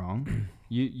right from wrong.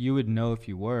 You would know if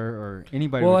you were, or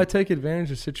anybody. Well, I take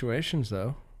advantage of situations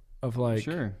though, of like,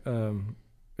 sure.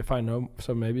 If I know,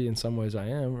 so maybe in some ways I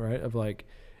am, right? Of like,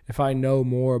 if I know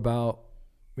more about,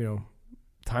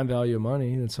 time value of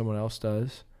money than someone else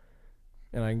does,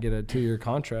 and I can get a 2-year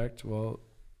contract, well,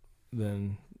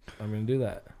 then I'm going to do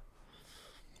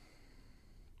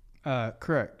that.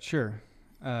 Correct. Sure.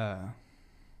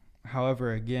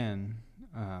 However, again,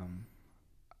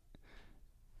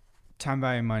 time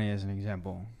value of money as an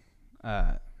example,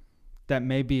 that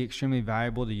may be extremely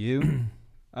valuable to you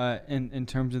in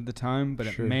terms of the time, but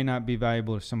sure. It may not be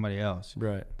valuable to somebody else.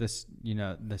 Right. This,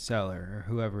 the seller or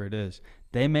whoever it is,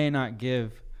 they may not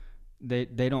give, they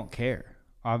don't care,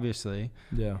 obviously.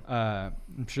 Yeah.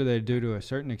 I'm sure they do to a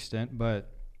certain extent, but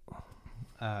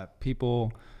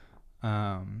people,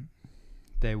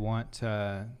 they want,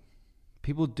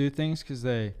 people do things because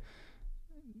the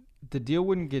deal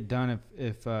wouldn't get done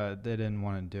if they didn't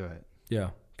want to do it.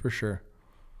 Yeah, for sure.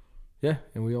 Yeah,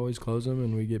 and we always close them,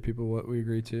 and we get people what we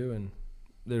agree to, and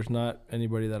there's not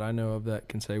anybody that I know of that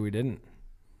can say we didn't.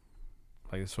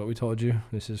 Like, this is what we told you,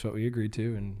 this is what we agreed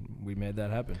to, and we made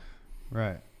that happen.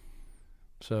 Right.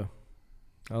 So,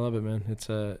 I love it, man. It's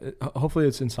hopefully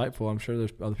it's insightful. I'm sure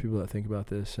there's other people that think about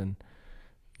this, and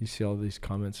you see all these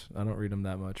comments. I don't read them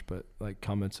that much, but like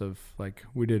comments of like,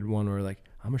 we did one where like,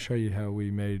 I'm gonna show you how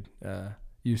we made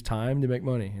use time to make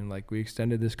money, and like we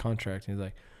extended this contract, and he's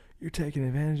like, you're taking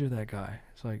advantage of that guy.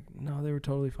 It's like, no, they were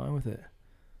totally fine with it.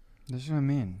 That's what I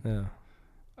mean. Yeah.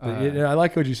 But I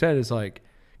like what you said. It's like,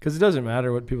 because it doesn't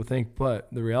matter what people think, but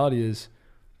the reality is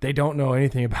they don't know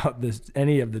anything about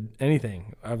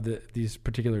anything of these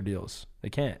particular deals. They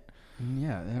can't.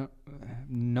 Yeah, they don't have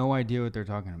no idea what they're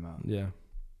talking about. Yeah.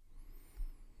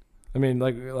 I mean,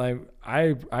 like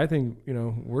I think, you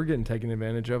know, we're getting taken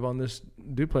advantage of on this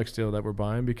duplex deal that we're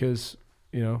buying because,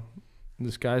 you know,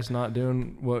 this guy's not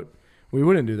doing what we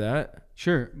wouldn't do that.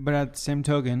 Sure, but at the same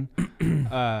token,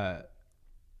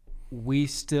 we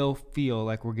still feel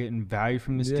like we're getting value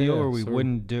from this deal, or we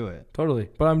wouldn't do it. Totally.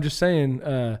 But I'm just saying,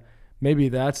 maybe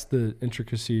that's the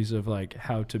intricacies of like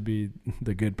how to be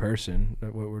the good person,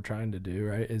 what we're trying to do,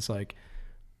 right? It's like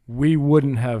we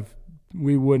wouldn't have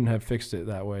fixed it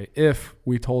that way if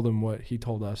we told him what he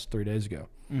told us 3 days ago.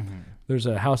 Mm-hmm. There's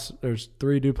 3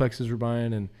 duplexes we're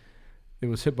buying, and it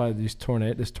was hit by this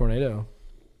tornado.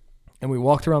 And we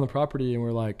walked around the property and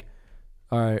we're like,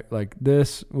 all right, like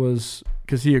this was,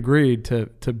 because he agreed to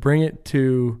bring it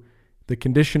to the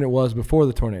condition it was before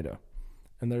the tornado.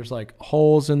 And there's like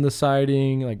holes in the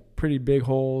siding, like pretty big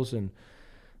holes, and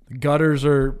the gutters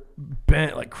are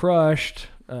bent, like crushed.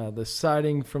 The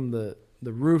siding from the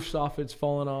roof soffit's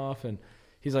falling off. And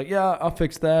he's like, yeah, I'll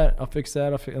fix that.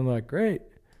 I'm like, great.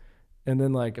 And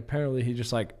then like apparently he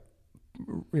just like,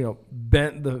 you know,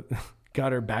 bent the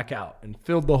gutter back out and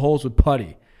filled the holes with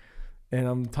putty. And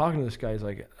I'm talking to this guy. He's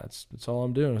like, that's all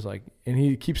I'm doing. It's like, and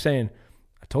he keeps saying,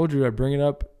 I told you I'd bring it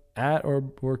up at or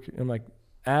work. I'm like,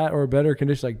 at or better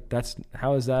condition. Like,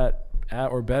 how is that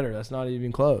at or better? That's not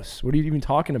even close. What are you even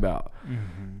talking about?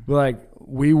 Mm-hmm. But like,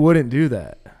 we wouldn't do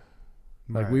that.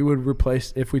 Like Right. we would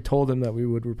replace, if we told him that we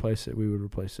would replace it, we would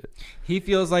replace it. He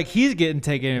feels like he's getting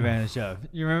taken advantage of.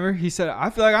 You remember? He said, I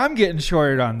feel like I'm getting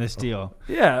shorted on this deal.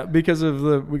 Yeah, because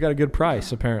of we got a good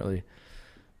price apparently,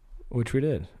 which we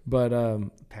did. But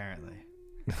Apparently.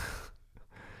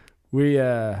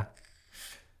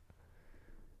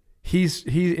 he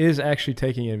is actually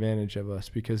taking advantage of us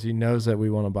because he knows that we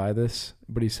want to buy this,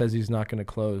 but he says he's not going to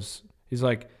close. He's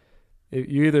like,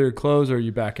 you either close or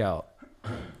you back out.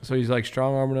 So he's like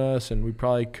strong arming us, and we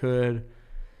probably could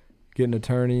get an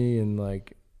attorney, and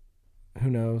like, who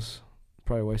knows,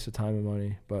 probably a waste of time and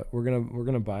money, but we're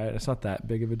gonna buy it. It's not that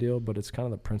big of a deal, but it's kind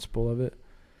of the principle of it,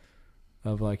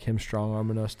 of like him strong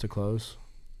arming us to close.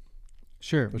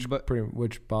 Sure,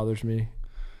 which bothers me.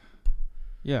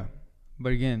 Yeah,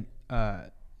 but again,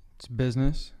 it's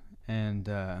business, and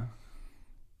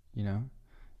you know,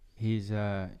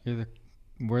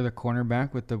 we're the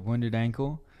cornerback with the wounded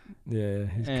ankle. Yeah,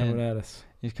 he's coming at us.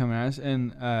 He's coming at us,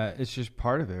 and it's just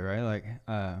part of it, right? Like,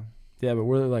 yeah, but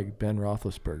we're like Ben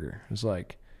Roethlisberger. It's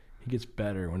like he gets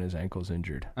better when his ankle's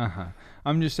injured.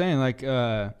 I'm just saying, like,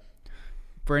 for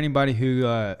anybody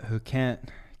who can't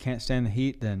stand the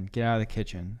heat, then get out of the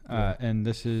kitchen. And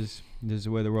this is the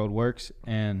way the world works,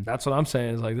 and that's what I'm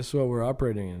saying. Is like, this is what we're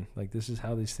operating in. Like, this is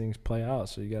how these things play out.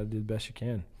 So you got to do the best you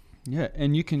can. Yeah,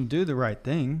 and you can do the right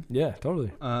thing. Yeah,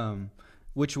 totally.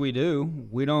 Which we do.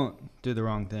 We don't do the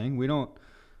wrong thing. We don't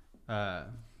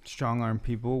strong arm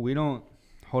people. We don't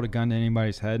hold a gun to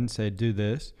anybody's head and say, do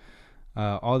this.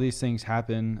 All these things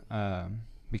happen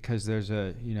because there's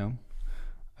a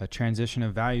transition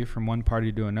of value from one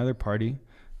party to another party,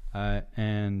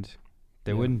 and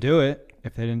they wouldn't do it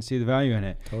if they didn't see the value in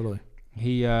it. Totally.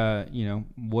 He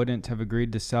wouldn't have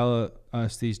agreed to sell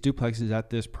us these duplexes at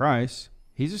this price.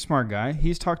 He's a smart guy.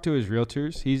 He's talked to his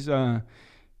realtors. He's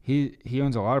he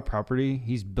owns a lot of property.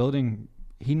 He's building.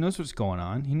 He knows what's going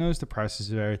on. He knows the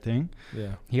prices of everything.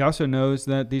 Yeah. He also knows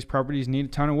that these properties need a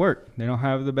ton of work. They don't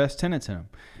have the best tenants in them.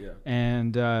 Yeah.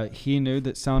 And he knew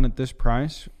that selling at this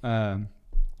price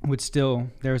would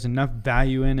still, there was enough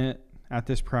value in it at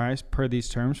this price per these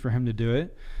terms for him to do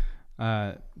it.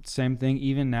 Same thing,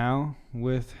 even now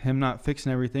with him not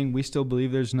fixing everything, we still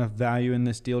believe there's enough value in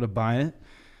this deal to buy it.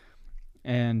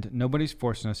 And nobody's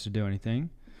forcing us to do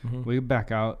anything. Mm-hmm. We could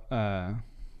back out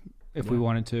if we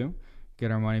wanted to, get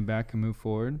our money back and move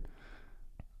forward.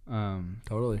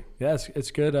 Totally. Yeah, it's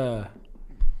good.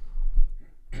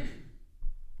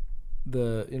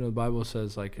 The Bible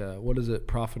says, like, what does it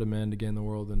profit a man to gain the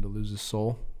world and to lose his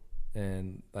soul?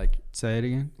 And like, say it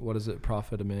again. What does it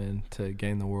profit a man to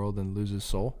gain the world and lose his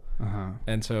soul? Uh-huh.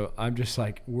 And so I'm just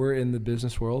like, we're in the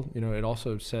business world. It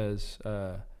also says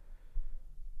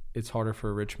it's harder for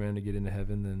a rich man to get into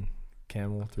heaven than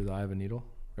camel through the eye of a needle,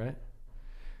 right?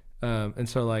 And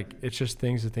so like, it's just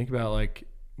things to think about. Like,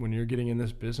 when you're getting in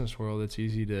this business world, it's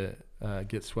easy to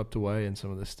get swept away in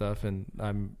some of this stuff. And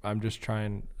I'm just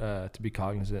trying to be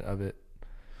cognizant of it.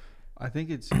 I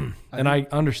think it's, I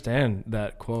understand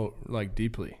that quote like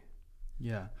deeply.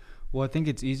 Yeah. Well, I think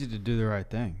it's easy to do the right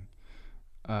thing.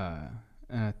 And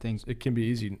I think it can be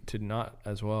easy to not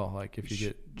as well. Like if you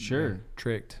get sure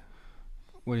tricked.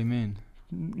 What do you mean?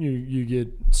 you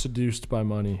get seduced by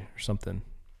money or something.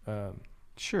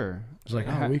 Sure. It's like,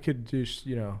 we could do,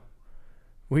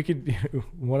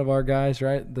 one of our guys,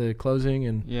 right? The closing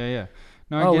and yeah.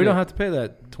 No, we don't have to pay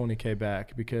that $20K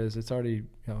back because it's already,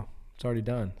 it's already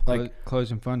done. Like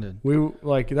closed and funded.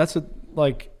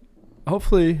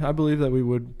 Hopefully I believe that we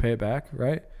would pay it back.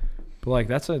 Right. But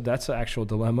that's an actual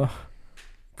dilemma.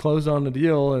 Closed on the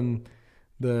deal and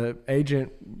the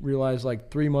agent realized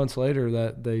 3 months later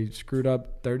that they screwed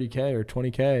up $30K or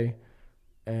 $20K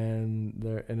and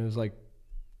it was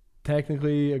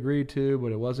technically agreed to,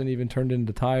 but it wasn't even turned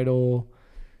into title.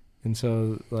 And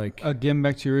so again,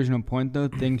 back to your original point though,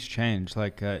 things change.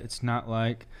 It's not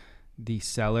like the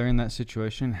seller in that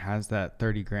situation has that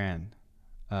 30 grand.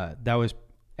 That was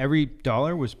every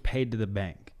dollar was paid to the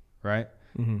bank. Right.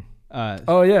 Mm-hmm.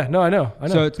 Oh yeah. No, I know.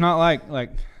 So it's not like,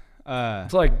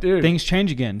 it's dude, things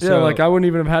change again. Yeah. So I wouldn't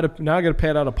even have had now I got to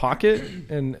pay it out of pocket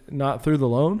and not through the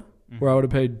loan where I would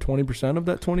have paid 20% of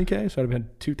that 20K. So I'd have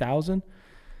had 2,000.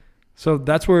 So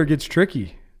that's where it gets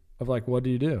tricky of what do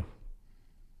you do?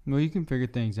 Well, you can figure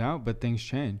things out, but things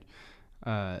change.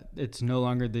 It's no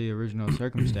longer the original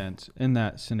circumstance in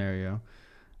that scenario.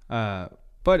 But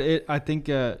I think,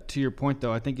 to your point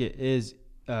though, I think it is,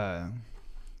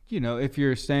 if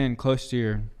you're staying close to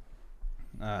your,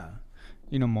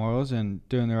 morals and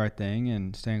doing the right thing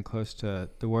and staying close to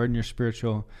the word and your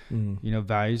spiritual,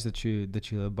 values that you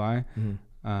live by.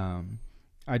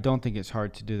 I don't think it's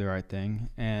hard to do the right thing.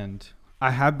 And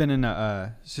I have been in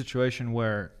a situation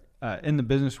where, in the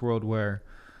business world where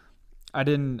I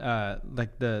didn't,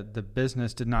 the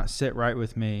business did not sit right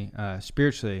with me,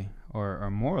 spiritually or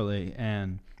morally.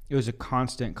 And it was a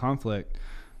constant conflict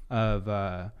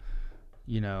of,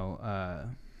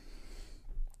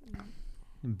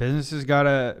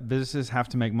 businesses have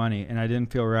to make money, and I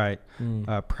didn't feel right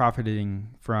profiting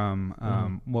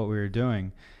from what we were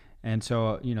doing, and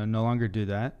so no longer do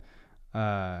that,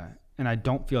 and I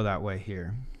don't feel that way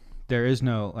here. There is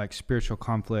no spiritual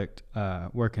conflict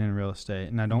working in real estate,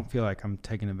 and I don't feel like I'm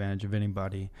taking advantage of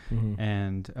anybody.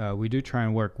 And we do try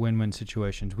and work win-win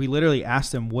situations. We literally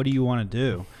ask them, what do you want to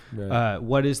do? Right.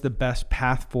 What is the best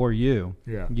path for you?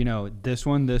 Yeah. This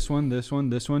one.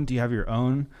 Do you have your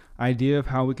own idea of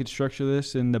how we could structure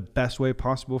this in the best way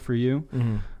possible for you?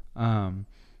 I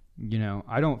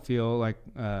don't feel like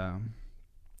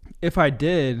if I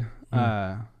did,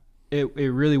 it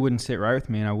really wouldn't sit right with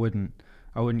me, and I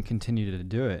wouldn't continue to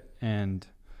do it. And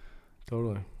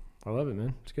totally. I love it,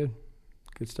 man. It's good.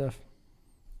 Good stuff.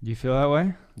 Do you feel that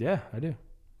way? Yeah, I do.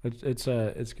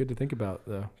 It's good to think about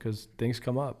though, because things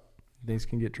come up. Things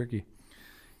can get tricky.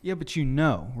 Yeah, but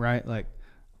right?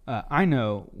 I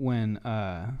know when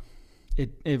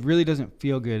it really doesn't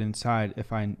feel good inside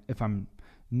if I'm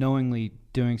knowingly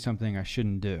doing something I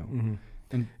shouldn't do.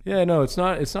 And yeah, no, it's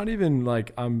not even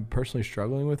I'm personally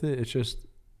struggling with it. It's just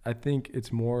I think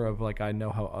it's more of I know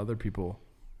how other people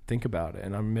think about it,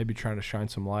 and I'm maybe trying to shine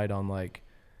some light on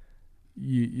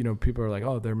people are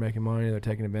oh, they're making money, they're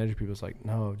taking advantage of people. It's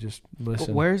no, just listen.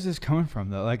 But where is this coming from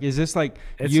though? Is this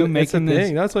it's you a, making it's a this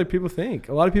thing? That's what people think.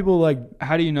 A lot of people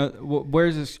how do you know? Where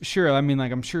is this? Sure, I mean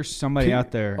I'm sure somebody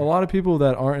out there. A lot of people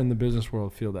that aren't in the business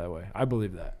world feel that way. I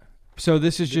believe that. So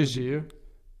this is just you.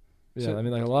 Yeah, so, I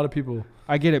mean a lot of people.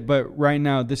 I get it, but right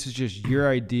now this is just your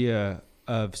idea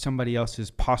of somebody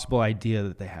else's possible idea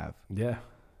that they have. Yeah.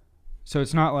 So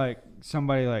it's not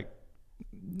somebody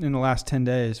in the last 10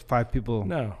 days, 5 people.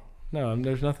 No,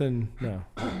 there's nothing. No.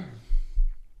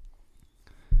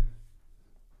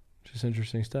 Just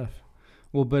interesting stuff.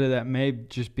 Well, but that may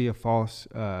just be a false.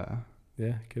 Yeah,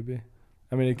 it could be.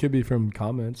 I mean, it could be from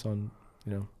comments on,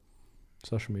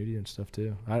 social media and stuff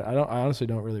too. I honestly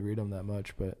don't really read them that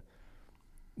much, but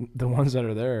the ones that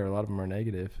are there, a lot of them are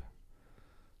negative.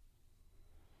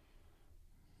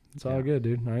 It's all good,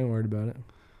 dude. I ain't worried about it.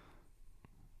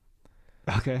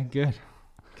 Okay, good.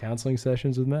 Counseling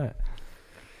sessions with Matt.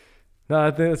 No,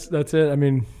 I think that's it. I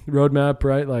mean, roadmap,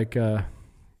 right?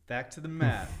 Back to the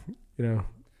map.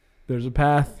 There's a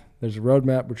path. There's a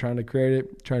roadmap. We're trying to create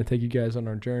it. Trying to take you guys on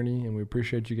our journey, and we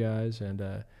appreciate you guys.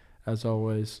 And as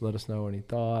always, let us know any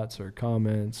thoughts or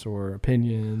comments or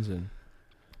opinions, and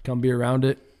come be around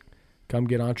it. Come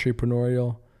get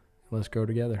entrepreneurial. Let's grow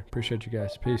together. Appreciate you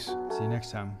guys. Peace. See you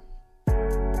next time.